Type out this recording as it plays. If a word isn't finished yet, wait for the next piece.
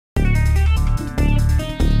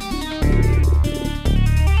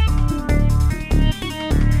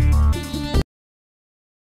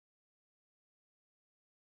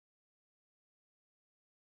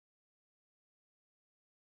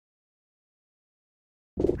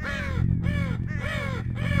Welcome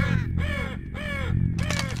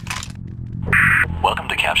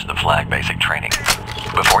to Capture the Flag Basic Training.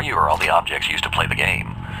 Before you are all the objects used to play the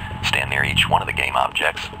game. Stand near each one of the game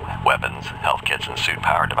objects, weapons, health kits, and suit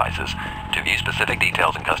power devices to view specific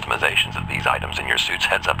details and customizations of these items in your suit's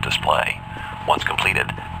heads-up display. Once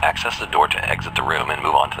completed, access the door to exit the room and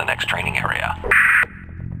move on to the next training area.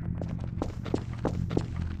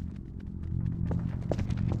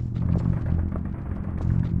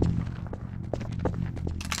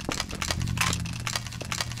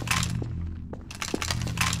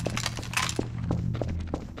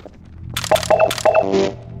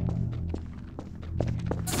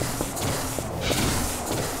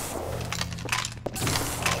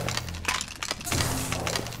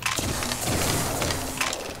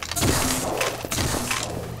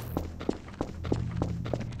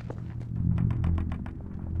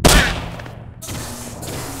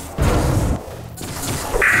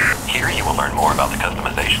 Here you will learn more about the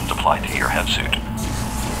customizations applied to your head suit.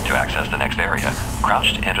 To access the next area,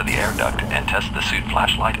 crouch to enter the air duct and test the suit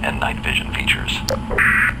flashlight and night vision features.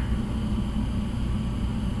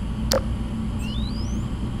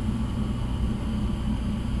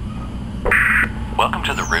 Welcome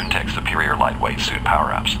to the RuneTech Superior Lightweight Suit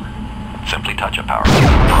Power-Ups. Simply touch a power-up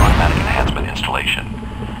for automatic enhancement installation.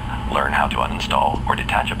 Learn how to uninstall or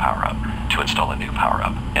detach a power-up to install a new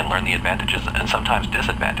power-up and learn the advantages and sometimes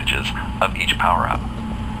disadvantages of each power-up.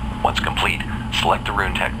 Once complete, select the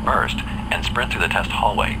RuneTech Burst and sprint through the test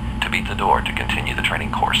hallway to beat the door to continue the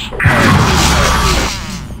training course.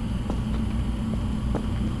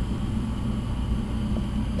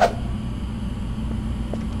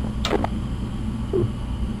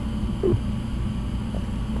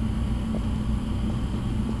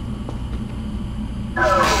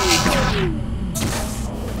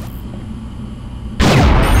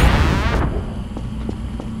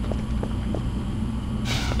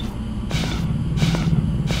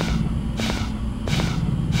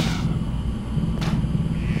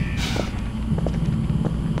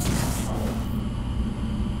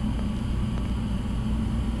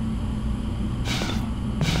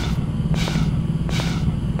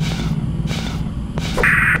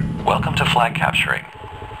 Welcome to flag capturing.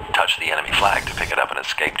 Touch the enemy flag to pick it up and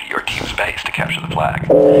escape to your team's base to capture the flag.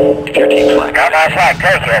 If your team's flag is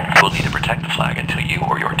taken, you will need to protect the flag until you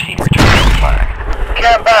or your team returns the flag.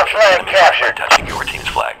 Flag captured. Touching your team's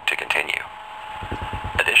flag to continue.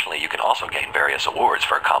 Additionally, you can also gain various awards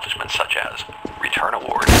for accomplishments such as Return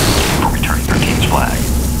Award for returning your team's flag,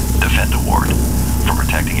 Defend Award for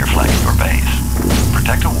protecting your flag in your base,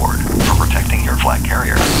 Protect Award for protecting your flag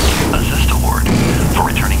carrier, Assist Award for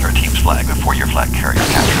returning your team's flag before your flag carrier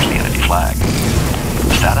captures the enemy flag.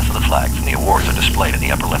 The status of the flags and the awards are displayed in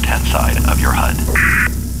the upper left-hand side of your HUD.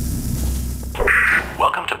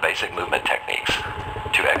 Welcome to Basic Movement Techniques.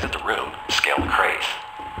 To exit the room, scale the crates.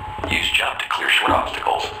 Use jump to clear short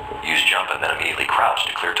obstacles. Use jump and then immediately crouch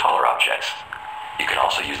to clear taller objects. You can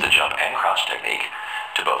also use the jump and crouch technique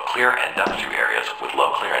to both clear and duck through areas with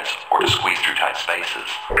low clearance or to squeeze through tight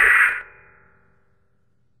spaces.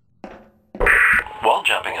 Wall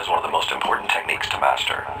jumping is one of the most important techniques to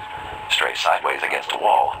master. Stray sideways against a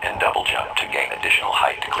wall and double jump to gain additional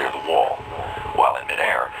height to clear the wall. While in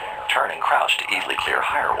midair, turn and crouch to easily clear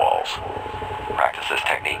higher walls. Practice this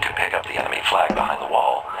technique to pick up the enemy flag behind the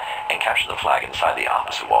wall and capture the flag inside the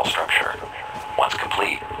opposite wall structure. Once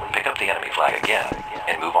complete, pick up the enemy flag again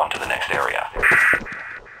and move on to the next area.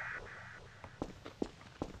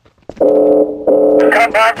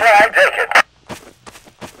 Compound flag taken.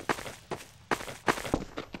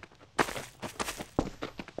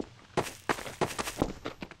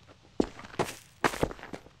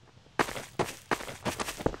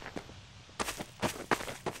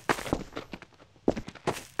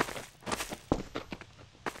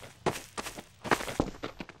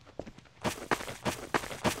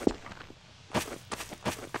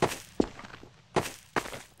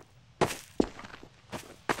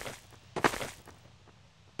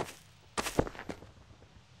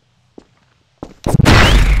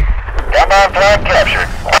 Compound flag captured.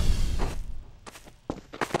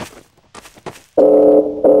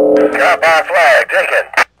 Compound flag taken.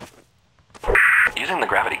 Using the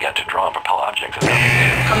gravity gun to draw and propel objects is nothing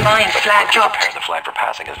new. Combined flag dropped. Prepare the flag for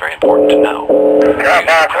passing is very important to know.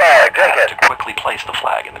 Compound flag taken. To quickly place the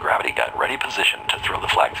flag in the gravity gun ready position to throw the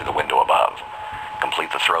flag through the window above.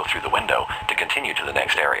 Complete the throw through the window to continue to the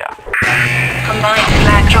next area. Combined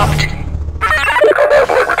flag dropped. Combat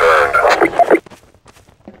flag returned.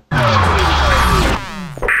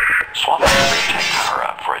 Swap out the RuneTech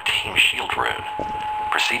power-up for a Team Shield rune.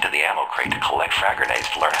 Proceed to the ammo crate to collect frag grenades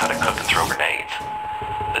to learn how to cook and throw grenades.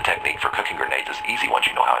 smoking grenades is easy once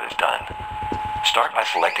you know how it is done. Start by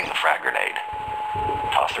selecting the frag grenade.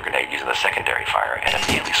 Toss the grenade using the secondary fire and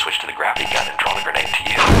immediately switch to the gravity gun and draw the grenade to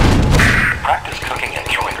you. Practice cooking and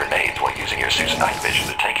throwing grenades while using your suit's night vision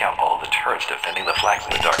to take out all of the turrets defending the flags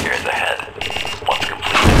in the dark areas ahead. Once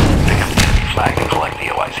complete, pick up the enemy flag and collect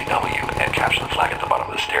the OICW and capture the flag at the bottom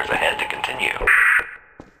of the stairs ahead to continue.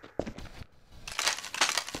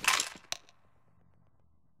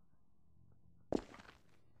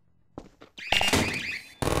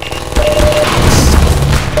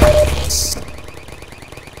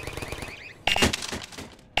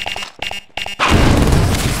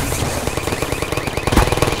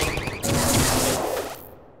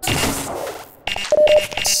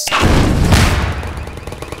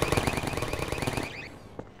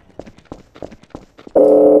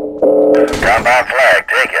 Combat flag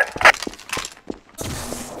taken.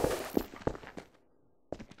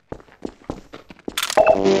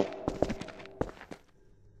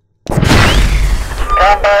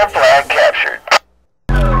 Combat flag captured.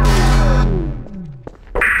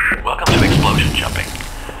 Welcome to explosion jumping.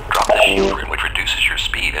 Drop the shield rune which reduces your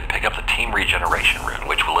speed and pick up the team regeneration rune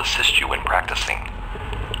which will assist you when practicing.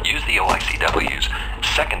 Use the OICW's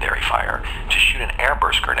secondary fire to shoot an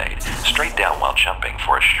airburst grenade straight down while jumping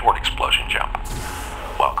for a short explosion jump.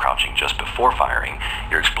 While crouching just before firing,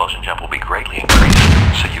 your explosion jump will be greatly increased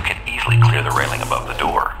so you can easily clear the railing above the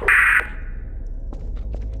door.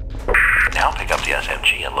 Now pick up the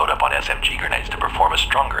SMG and load up on SMG grenades to perform a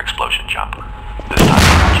stronger explosion jump. This time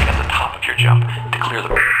crouching at the top of your jump to clear the...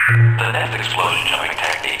 The next explosion jumping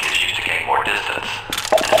technique is used to gain more distance.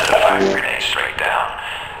 Instead of firing grenades straight down,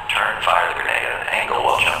 turn and fire the grenade at an angle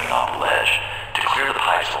while jumping off the ledge to clear the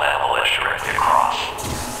pipes and land the ledge directly across.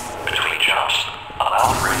 Between jumps,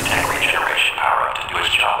 allow the rune tank regeneration power-up to do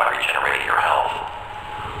its job by regenerating your health.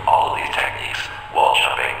 All of these techniques, wall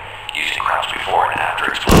jumping, using crouch before and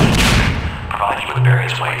after explosion jumping, provide you with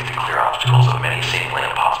various ways to clear obstacles of many seemingly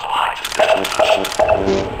impossible heights and distances.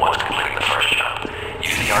 Once completing the first jump,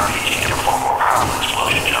 use the RPG to perform more powerful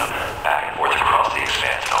explosion jump back and forth across the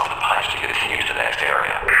expanse and over the pipes to continue to the next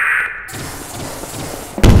area.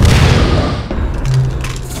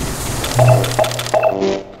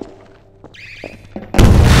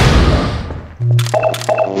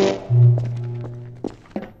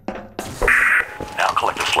 Now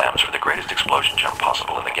collect the slams for the greatest explosion jump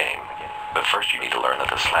possible in the game. But first you need to learn that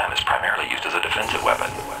the slam is primarily used as a defensive weapon.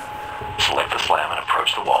 Select the slam and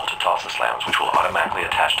approach the wall to toss the slams which will automatically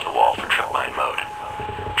attach to the wall for trip mine mode.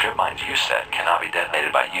 Trip mines you set cannot be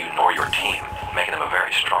detonated by you nor your team, making them a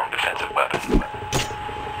very strong defensive weapon.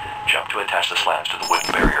 Jump to attach the slams to the wooden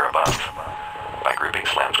barrier above. By grouping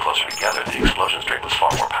slams closer together, the explosion strength is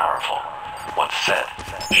far more powerful. Once set,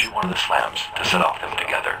 shoot one of the slams to set off them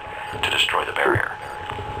together to destroy the barrier.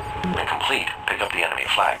 When complete, pick up the enemy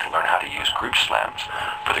flag to learn how to use group slams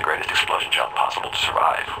for the greatest explosion jump possible to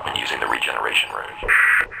survive when using the regeneration rune.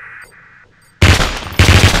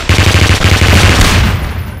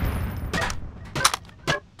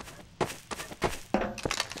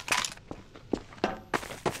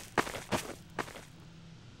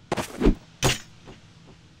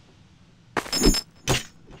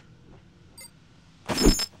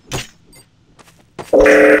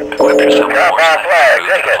 Equip yourself with more slams to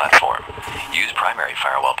move to the platform. Use primary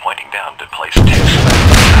fire while pointing down to place 2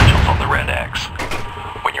 satchels on the red X.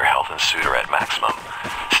 When your health and suit are at maximum,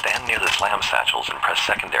 stand near the slam satchels and press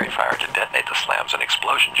secondary fire to detonate the slams and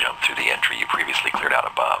explosion jump through the entry you previously cleared out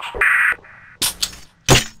above.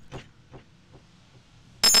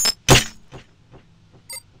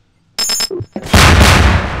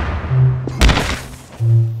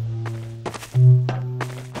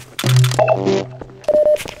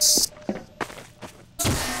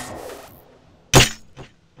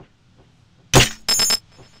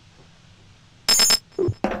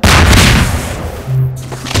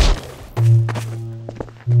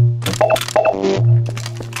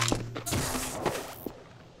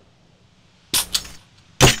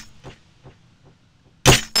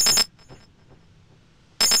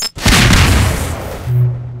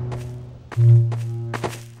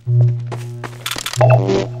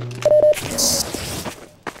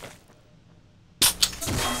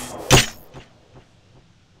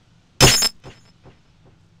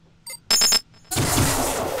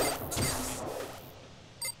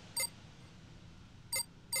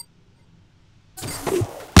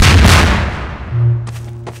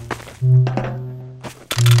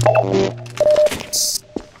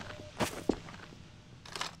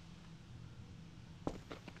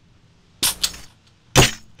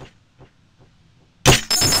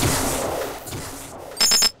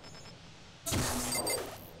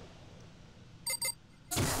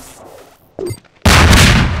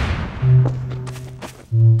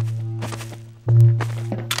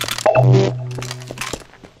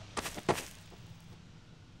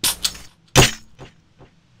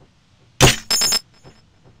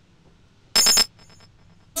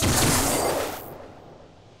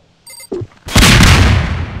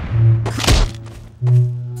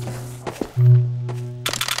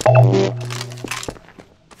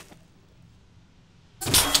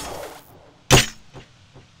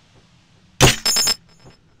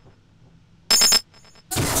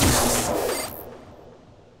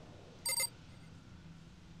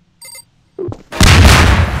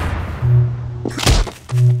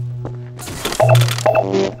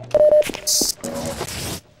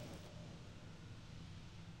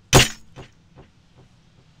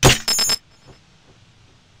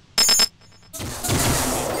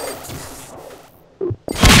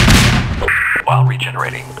 While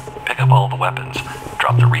regenerating, pick up all the weapons,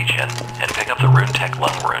 drop the regen, and pick up the Rune Tech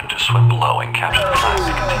Lung Rune to swim below and capture the flag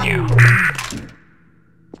to continue.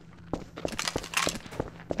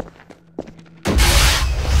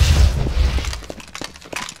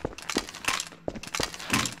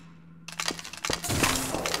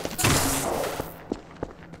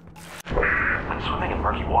 When swimming in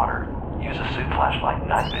murky water, use a suit flashlight and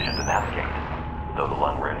night vision to navigate. Though the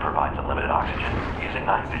Lung Rune provides unlimited oxygen, using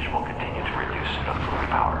night vision will continue to reduce suit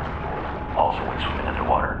auxiliary power. Also, when swimming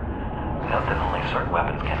underwater, note that only certain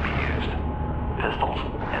weapons can be used. Pistols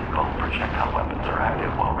and both projectile weapons are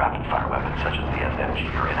active, while rapid-fire weapons such as the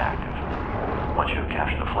SMG are inactive. Once you have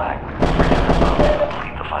captured the flag, return to mode to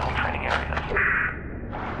complete the final training areas.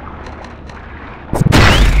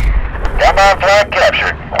 Come on, flag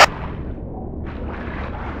captured.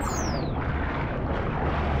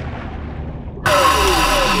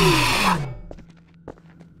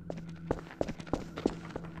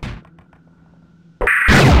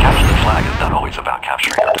 Capture the flag is not always about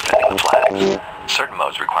capturing or defending the flags. Certain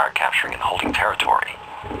modes require capturing and holding territory.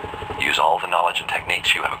 Use all the knowledge and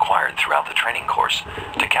techniques you have acquired throughout the training course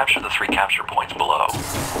to capture the 3 capture points below.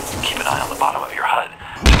 Keep an eye on the bottom of your HUD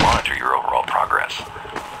to monitor your overall progress.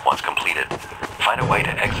 Once completed, find a way to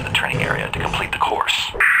exit the training area to complete the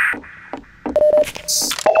course.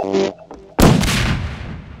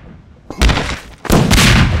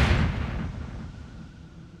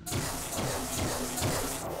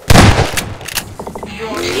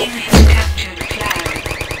 Your team has captured a flag.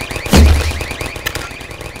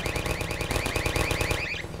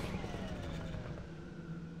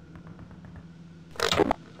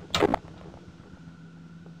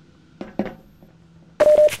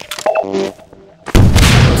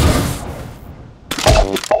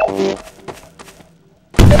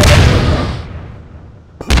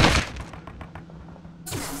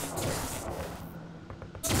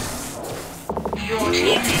 Your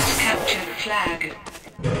team has captured a flag.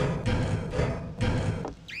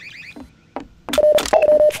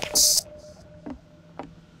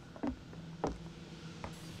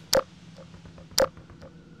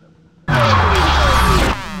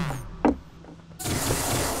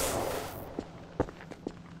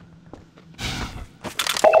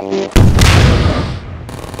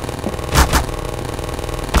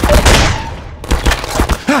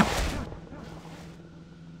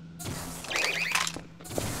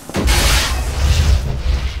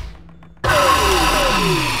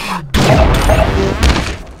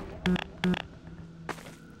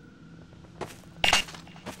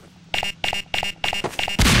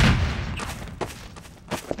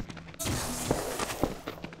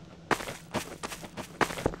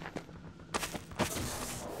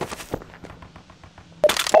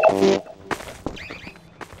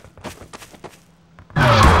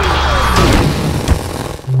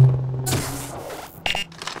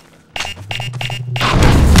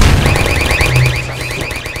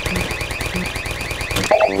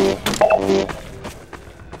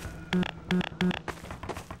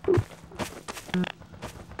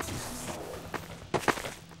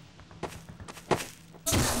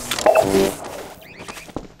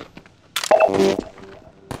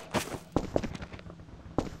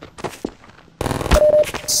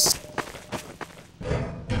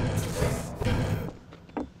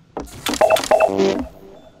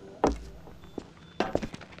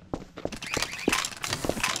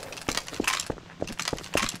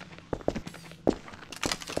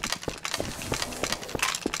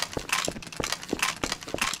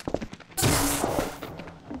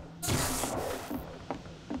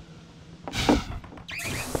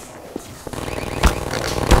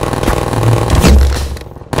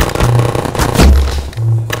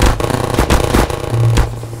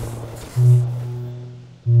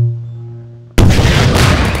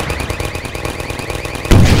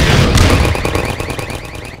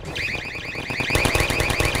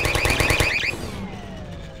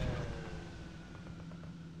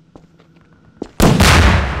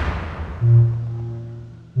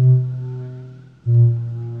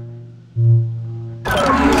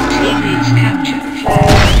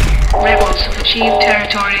 Achieve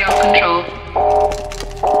territorial control.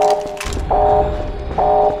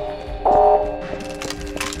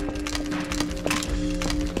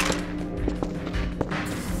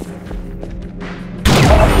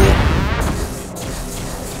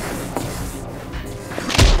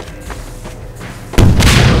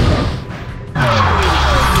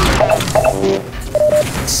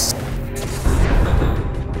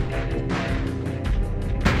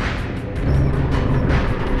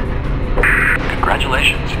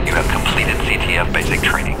 Congratulations, you have completed CTF basic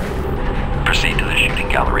training. Proceed to the shooting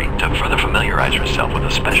gallery to further familiarize familiarize yourself with the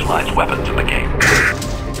specialized weapons in the game.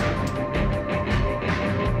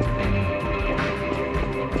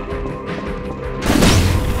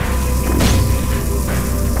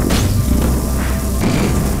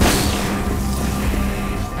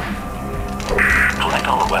 Collect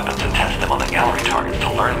all the weapons and test them on the gallery targets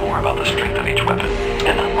to learn more about the strength of each weapon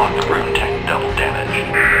and unlock the rune tech double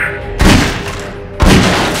damage.